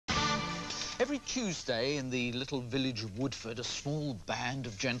Every Tuesday in the little village of Woodford, a small band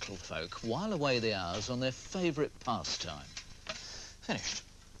of gentlefolk while away the hours on their favourite pastime. Finished.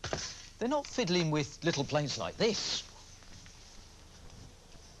 They're not fiddling with little planes like this.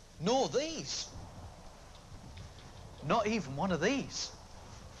 Nor these. Not even one of these.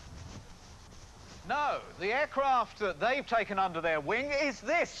 No, the aircraft that they've taken under their wing is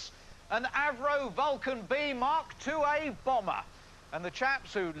this, an Avro Vulcan B Mark IIA bomber. And the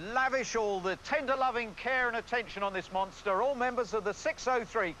chaps who lavish all the tender loving care and attention on this monster are all members of the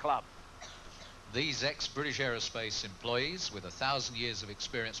 603 Club. These ex-British Aerospace employees, with 1,000 years of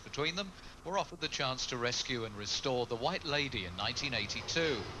experience between them, were offered the chance to rescue and restore the White Lady in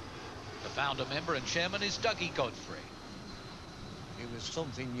 1982. The founder member and chairman is Dougie Godfrey. It was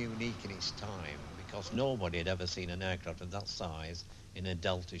something unique in its time because nobody had ever seen an aircraft of that size in a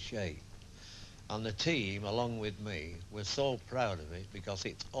delta shape. And the team, along with me, were so proud of it because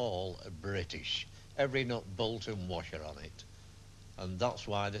it's all British. Every nut, bolt and washer on it. And that's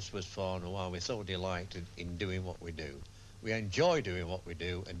why this was fun and why we're so delighted in doing what we do. We enjoy doing what we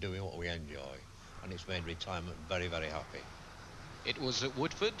do and doing what we enjoy. And it's made retirement very, very happy. It was at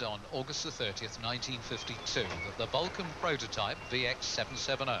Woodford on August the 30th, 1952, that the Vulcan prototype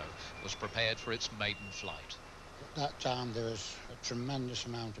VX770 was prepared for its maiden flight. At that time, there was a tremendous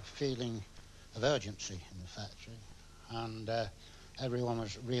amount of feeling of urgency in the factory, and everyone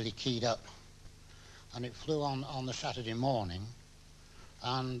was really keyed up. And it flew on the Saturday morning,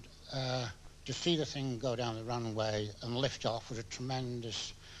 and to see the thing go down the runway and lift off was a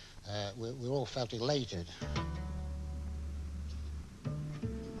tremendous... we all felt elated.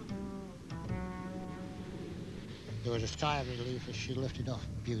 There was a sigh of relief as she lifted off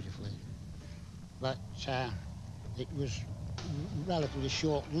beautifully, but it was relatively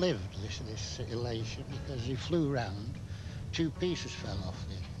short-lived, this elation, because he flew round, 2 pieces fell off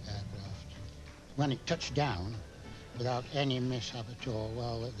the aircraft. When it touched down, without any mishap at all,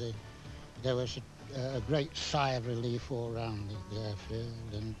 well, there was a great sigh of relief all around the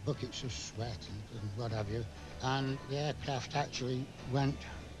airfield, and buckets of sweat and what have you. And the aircraft actually went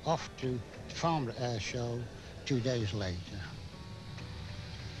off to Farnborough Air Show 2 days later.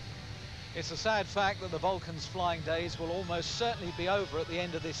 It's a sad fact that the Vulcan's flying days will almost certainly be over at the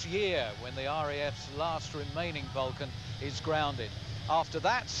end of this year when the RAF's last remaining Vulcan is grounded. After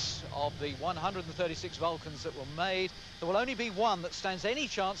that, of the 136 Vulcans that were made, there will only be one that stands any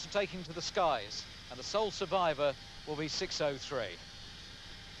chance of taking to the skies, and the sole survivor will be 603. And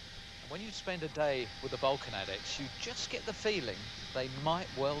when you spend a day with the Vulcan addicts, you just get the feeling they might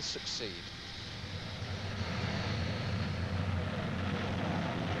well succeed.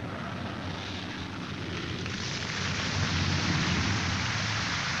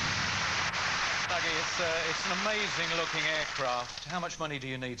 It's an amazing-looking aircraft. How much money do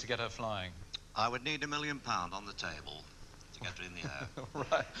you need to get her flying? I would need £1 million on the table to get her in the air.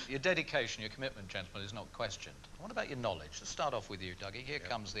 Right. Your dedication, your commitment, gentlemen, is not questioned. What about your knowledge? Let's start off with you, Dougie. Here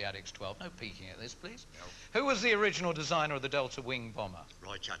comes the Addicts 12. No peeking at this, please. Who was the original designer of the Delta Wing bomber?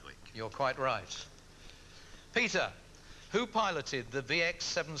 Roy Chadwick. You're quite right. Peter, who piloted the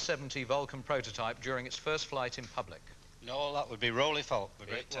VX770 Vulcan prototype during its first flight in public? No, that would be Rowley Falk, the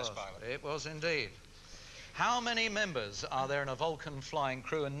great test pilot. It was indeed. How many members are there in a Vulcan flying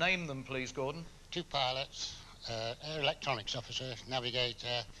crew? And name them, please, Gordon. 2 pilots, air electronics officer,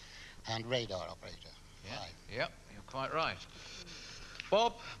 navigator, and radar operator. Yeah. Yep, you're quite right.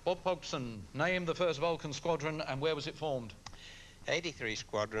 Bob Pogson, name the first Vulcan squadron and where was it formed? 83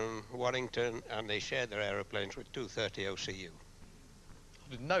 Squadron, Warrington, and they shared their aeroplanes with 230 OCU. I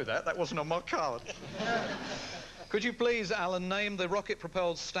didn't know that. That wasn't on my card. Could you please, Alan, name the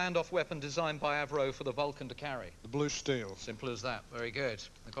rocket-propelled standoff weapon designed by Avro for the Vulcan to carry? The Blue Steel. Simple as that. Very good.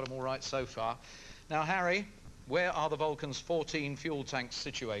 They've got them all right so far. Now, Harry, where are the Vulcan's 14 fuel tanks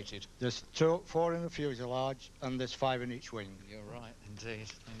situated? There's 4 in the fuselage and there's 5 in each wing. You're right, indeed.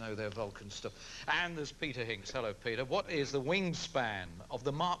 They know their Vulcan stuff. And there's Peter Hinks. Hello, Peter. What is the wingspan of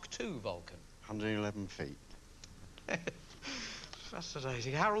the Mark II Vulcan? 111 feet.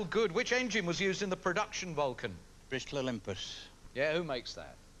 Fascinating. Harold Good, which engine was used in the production Vulcan? Bristol Olympus. Yeah, who makes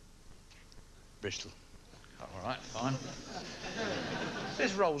that? Bristol. Oh, all right, fine.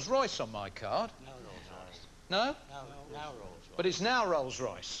 There's Rolls-Royce on my card. No Rolls-Royce. No? No, now Rolls-Royce. But it's now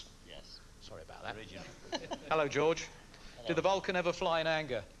Rolls-Royce. Yes. Sorry about that. Original. Hello, George. Hello. Did the Vulcan ever fly in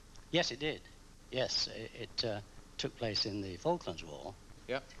anger? Yes, it did. Yes, it took place in the Falklands War.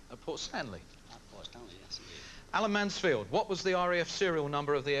 Yep, at Port Stanley. At Port Stanley, yes, indeed. Alan Mansfield, what was the RAF serial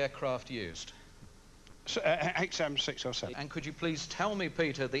number of the aircraft used? XM607. And could you please tell me,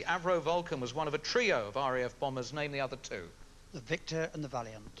 Peter, the Avro Vulcan was one of a trio of RAF bombers. Name the other 2. The Victor and the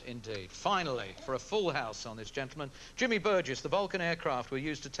Valiant. Indeed. Finally, for a full house on this gentleman, Jimmy Burgess, the Vulcan aircraft were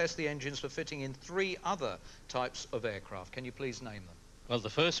used to test the engines for fitting in 3 other types of aircraft. Can you please name them? Well, the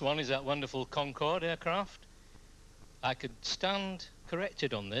first one is that wonderful Concorde aircraft. I could stand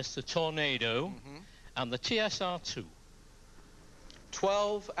corrected on this, the Tornado and the TSR-2.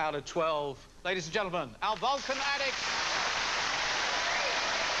 12 out of 12. Ladies and gentlemen, our Vulcan Addicts.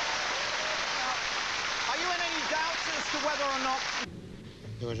 Now, are you in any doubts as to whether or not...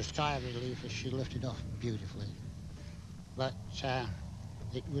 There was a sigh of relief as she lifted off beautifully. But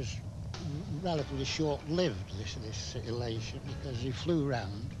it was relatively short-lived, this elation, because he flew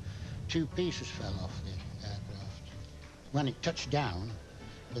round, 2 pieces fell off the aircraft. When it touched down,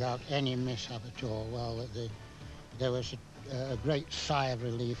 without any mishap at all, well, there was a great sigh of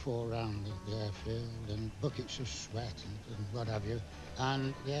relief all around the airfield, and buckets of sweat and what have you.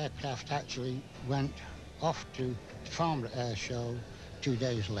 And the aircraft actually went off to Farnborough Air Show 2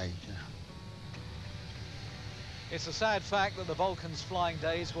 days later. It's a sad fact that the Vulcan's flying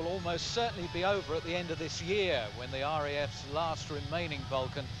days will almost certainly be over at the end of this year, when the RAF's last remaining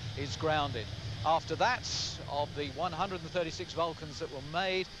Vulcan is grounded. After that, of the 136 Vulcans that were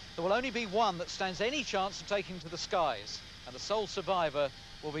made, there will only be one that stands any chance of taking to the skies, and the sole survivor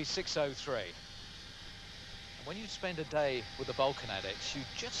will be 603. And when you spend a day with the Vulcan Addicts, you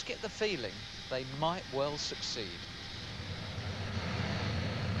just get the feeling they might well succeed.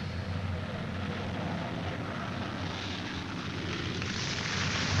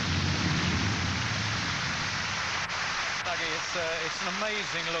 It's an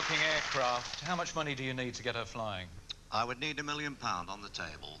amazing-looking aircraft. How much money do you need to get her flying? I would need £1 million on the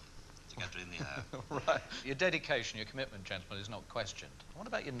table to get her in the air. Right. Your dedication, your commitment, gentlemen, is not questioned. What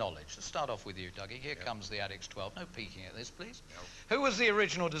about your knowledge? Let's start off with you, Dougie. Here comes the Addicts 12. No peeking at this, please. Who was the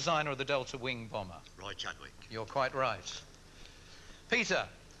original designer of the Delta Wing bomber? Roy Chadwick. You're quite right. Peter,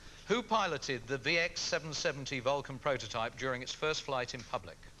 who piloted the VX-770 Vulcan prototype during its first flight in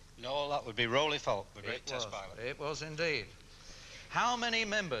public? No, that would be Rowley Falk, the great test pilot. It was indeed. How many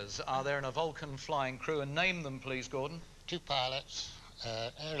members are there in a Vulcan flying crew? And name them, please, Gordon. 2 pilots,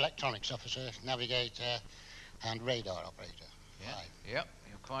 air electronics officer, navigator, and radar operator. Yeah. Yep,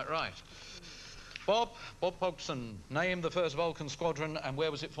 you're quite right. Bob Pogson, name the first Vulcan squadron and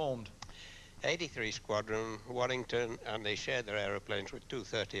where was it formed? 83 Squadron, Warrington, and they shared their aeroplanes with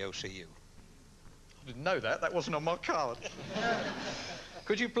 230 OCU. I didn't know that. That wasn't on my card.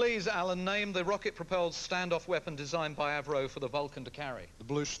 Could you please, Alan, name the rocket-propelled standoff weapon designed by Avro for the Vulcan to carry? The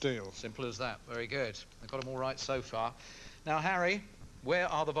Blue Steel. Simple as that. Very good. They've got them all right so far. Now, Harry, where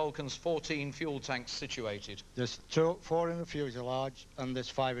are the Vulcan's 14 fuel tanks situated? There's 4 in the fuselage, and there's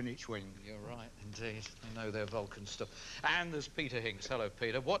 5 in each wing. You're right, indeed. They know their Vulcan stuff. And there's Peter Hinks. Hello,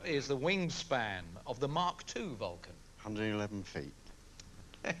 Peter. What is the wingspan of the Mark II Vulcan? 111 feet.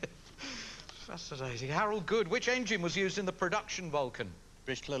 Fascinating. Harold Good, which engine was used in the production Vulcan?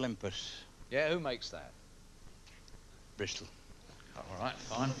 Bristol Olympus. Yeah, who makes that? Bristol. Oh, all right,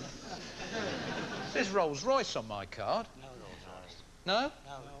 fine. There's Rolls-Royce on my card. No Rolls-Royce. No?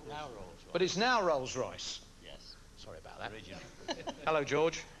 No, now Rolls-Royce. But it's now Rolls-Royce. Yes. Sorry about that. Original. Hello,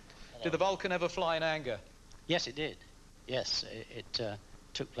 George. Hello. Did the Vulcan ever fly in anger? Yes, it did. Yes, it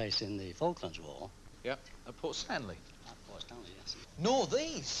took place in the Falklands War. Yep, at Port Stanley. At Port Stanley, yes. Nor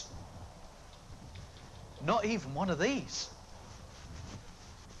these. Not even one of these.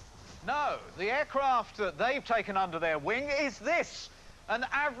 No, the aircraft that they've taken under their wing is this, an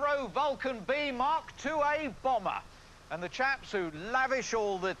Avro Vulcan B Mark IIA bomber. And the chaps who lavish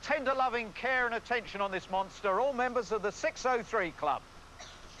all the tender loving care and attention on this monster are all members of the 603 Club.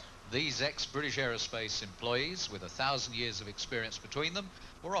 These ex-British aerospace employees, with 1,000 years of experience between them,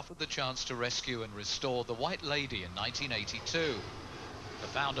 were offered the chance to rescue and restore the White Lady in 1982. The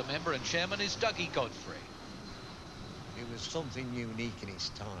founder member and chairman is Dougie Godfrey. It was something unique in its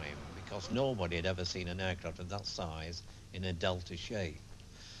time, because nobody had ever seen an aircraft of that size in a delta shape.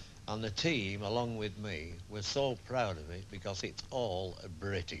 And the team, along with me, were so proud of it because it's all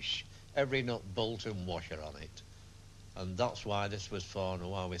British. Every nut, bolt and washer on it. And that's why this was fun and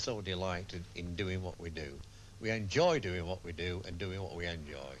why we're so delighted in doing what we do. We enjoy doing what we do and doing what we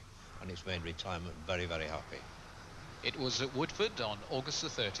enjoy. And it's made retirement very, very happy. It was at Woodford on August the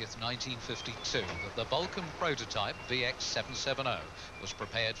 30th, 1952, that the Vulcan prototype VX-770 was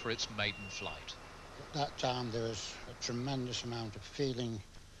prepared for its maiden flight. At that time, there was a tremendous amount of feeling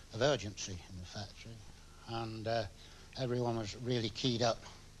of urgency in the factory, and everyone was really keyed up.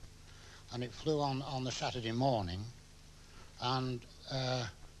 And it flew on the Saturday morning, and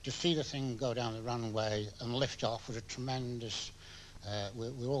to see the thing go down the runway and lift off was a tremendous...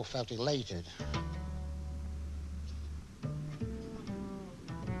 we all felt elated.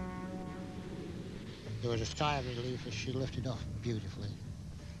 There was a sigh of relief as she lifted off beautifully.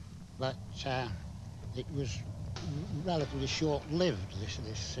 But it was relatively short-lived,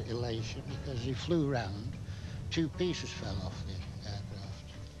 this elation, because he flew round, 2 pieces fell off the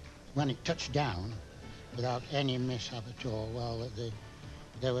aircraft. When it touched down, without any mishap at all, well,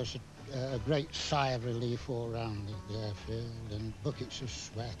 there was a great sigh of relief all round the airfield, and buckets of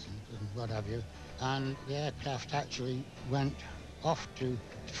sweat and what have you. And the aircraft actually went off to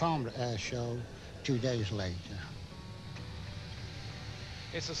Farnborough Air Show 2 days later.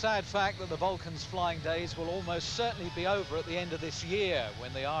 It's a sad fact that the Vulcan's flying days will almost certainly be over at the end of this year,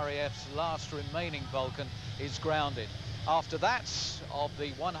 when the RAF's last remaining Vulcan is grounded. After that, of the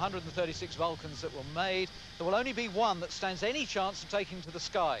 136 Vulcans that were made, there will only be one that stands any chance of taking to the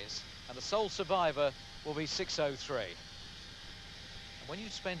skies, and the sole survivor will be 603. And when you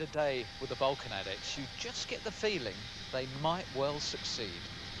spend a day with the Vulcan addicts, you just get the feeling they might well succeed.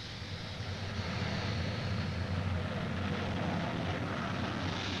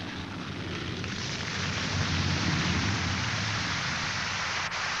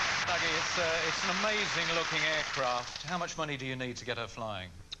 It's an amazing looking aircraft. How much money do you need to get her flying?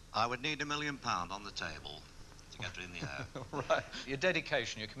 I would need £1 million on the table to get her in the air. Right. Your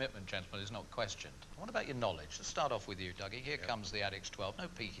dedication, your commitment, gentlemen, is not questioned. What about your knowledge? Let's start off with you, Dougie. Here comes the Addicts 12. No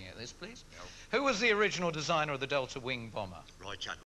peeking at this, please. Who was the original designer of the Delta Wing bomber? Roy Chadwick.